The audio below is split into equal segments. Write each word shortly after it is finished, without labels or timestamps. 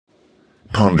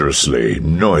Ponderously,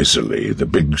 noisily, the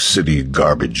big city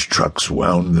garbage trucks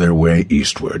wound their way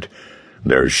eastward,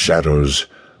 their shadows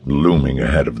looming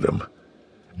ahead of them.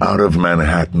 Out of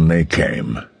Manhattan they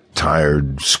came,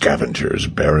 tired scavengers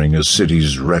bearing a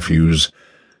city's refuse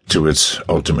to its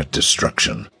ultimate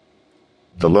destruction.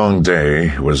 The long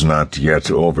day was not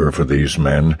yet over for these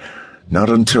men,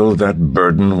 not until that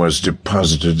burden was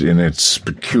deposited in its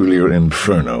peculiar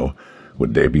inferno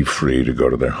would they be free to go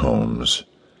to their homes.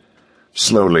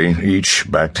 Slowly,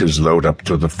 each backed his load up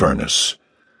to the furnace.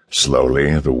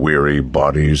 Slowly, the weary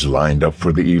bodies lined up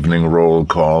for the evening roll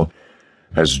call.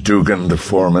 As Dugan, the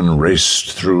foreman,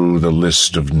 raced through the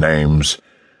list of names,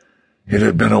 it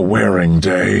had been a wearing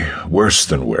day, worse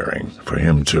than wearing, for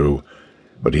him too,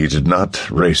 but he did not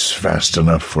race fast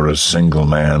enough for a single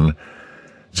man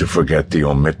to forget the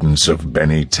omittance of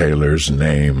Benny Taylor's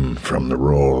name from the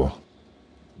roll.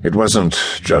 It wasn't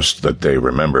just that they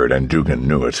remembered, and Dugan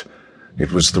knew it.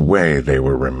 It was the way they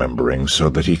were remembering, so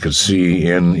that he could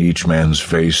see in each man's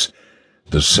face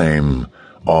the same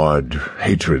odd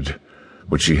hatred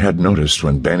which he had noticed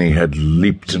when Benny had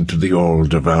leaped into the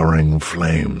all-devouring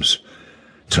flames.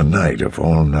 Tonight, of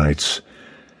all nights,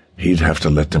 he'd have to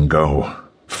let them go.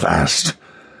 Fast.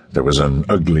 There was an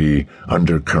ugly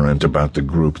undercurrent about the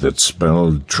group that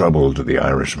spelled trouble to the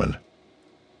Irishman.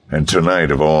 And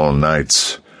tonight, of all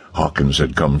nights, Hawkins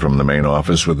had come from the main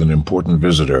office with an important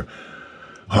visitor.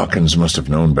 Hawkins must have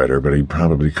known better, but he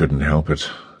probably couldn't help it.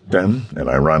 Then an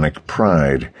ironic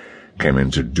pride came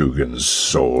into Dugan's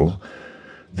soul.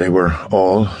 They were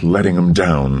all letting him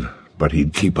down, but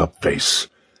he'd keep up face.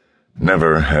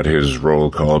 Never had his roll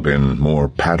call been more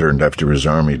patterned after his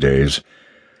army days,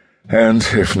 and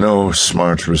if no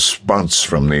smart response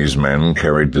from these men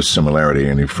carried the similarity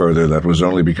any further, that was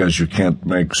only because you can't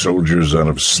make soldiers out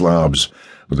of slobs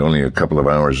with only a couple of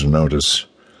hours' notice.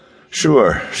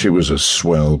 Sure, she was a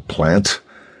swell plant,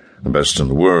 the best in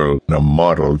the world, a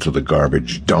model to the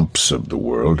garbage dumps of the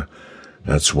world.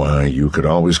 That's why you could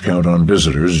always count on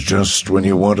visitors just when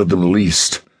you wanted them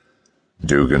least.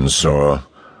 Dugan saw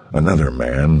another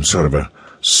man, sort of a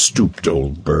stooped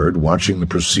old bird, watching the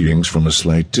proceedings from a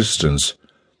slight distance.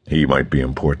 He might be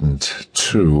important,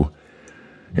 too.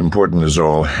 Important as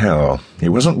all hell. He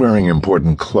wasn't wearing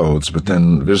important clothes, but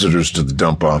then visitors to the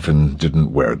dump often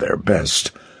didn't wear their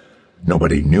best.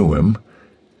 Nobody knew him,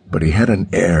 but he had an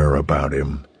air about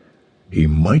him. He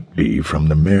might be from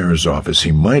the mayor's office.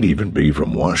 He might even be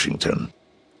from Washington.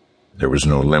 There was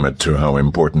no limit to how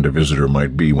important a visitor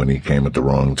might be when he came at the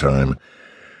wrong time,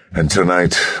 and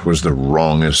tonight was the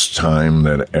wrongest time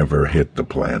that ever hit the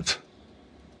plant.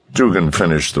 Dugan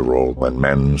finished the roll, and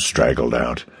men straggled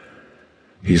out.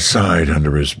 He sighed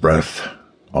under his breath.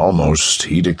 Almost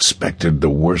he'd expected the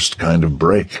worst kind of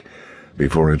break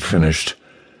before it finished.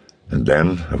 And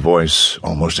then a voice,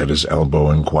 almost at his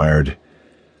elbow, inquired,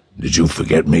 "Did you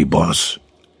forget me, boss?"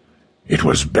 It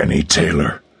was Benny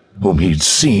Taylor, whom he'd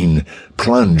seen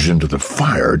plunge into the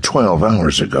fire 12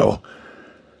 hours ago.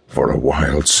 For a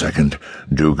wild second,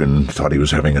 Dugan thought he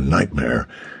was having a nightmare.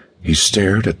 He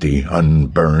stared at the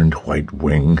unburned white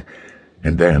wing,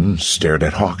 and then stared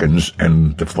at Hawkins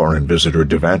and the foreign visitor,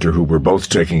 Devanter, who were both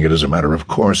taking it as a matter of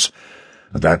course.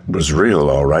 That was real,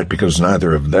 all right, because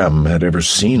neither of them had ever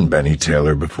seen Benny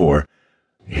Taylor before.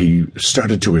 He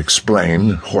started to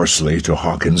explain hoarsely to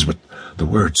Hawkins, but the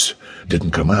words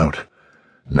didn't come out.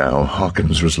 Now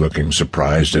Hawkins was looking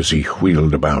surprised as he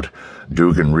wheeled about.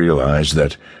 Dugan realized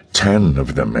that 10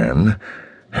 of the men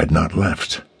had not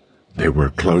left. They were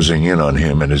closing in on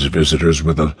him and his visitors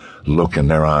with a look in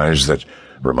their eyes that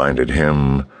reminded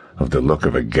him of the look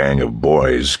of a gang of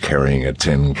boys carrying a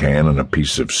tin can and a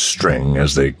piece of string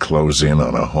as they close in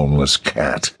on a homeless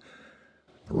cat.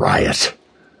 Riot.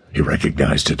 He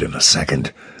recognized it in a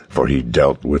second, for he'd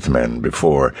dealt with men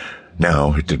before.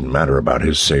 Now it didn't matter about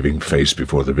his saving face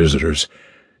before the visitors.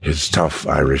 His tough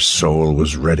Irish soul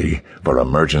was ready for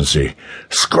emergency.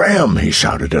 "Scram!" he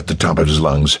shouted at the top of his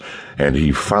lungs, and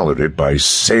he followed it by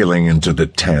sailing into the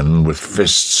 10 with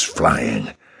fists flying.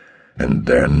 And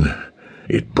then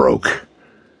it broke.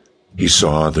 He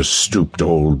saw the stooped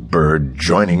old bird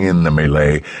joining in the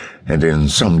melee, and in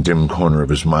some dim corner of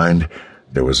his mind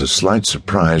there was a slight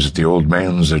surprise at the old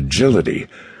man's agility.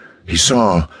 He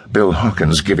saw Bill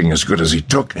Hawkins giving as good as he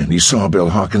took, and he saw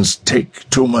Bill Hawkins take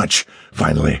too much,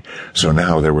 finally. So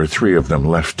now there were 3 of them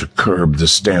left to curb the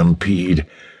stampede.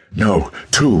 No,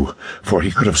 2, for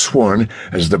he could have sworn,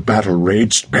 as the battle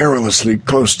raged perilously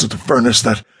close to the furnace,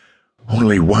 that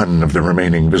only 1 of the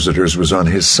remaining visitors was on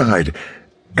his side,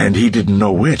 and he didn't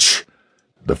know which.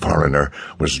 The foreigner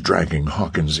was dragging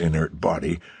Hawkins' inert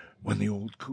body when the old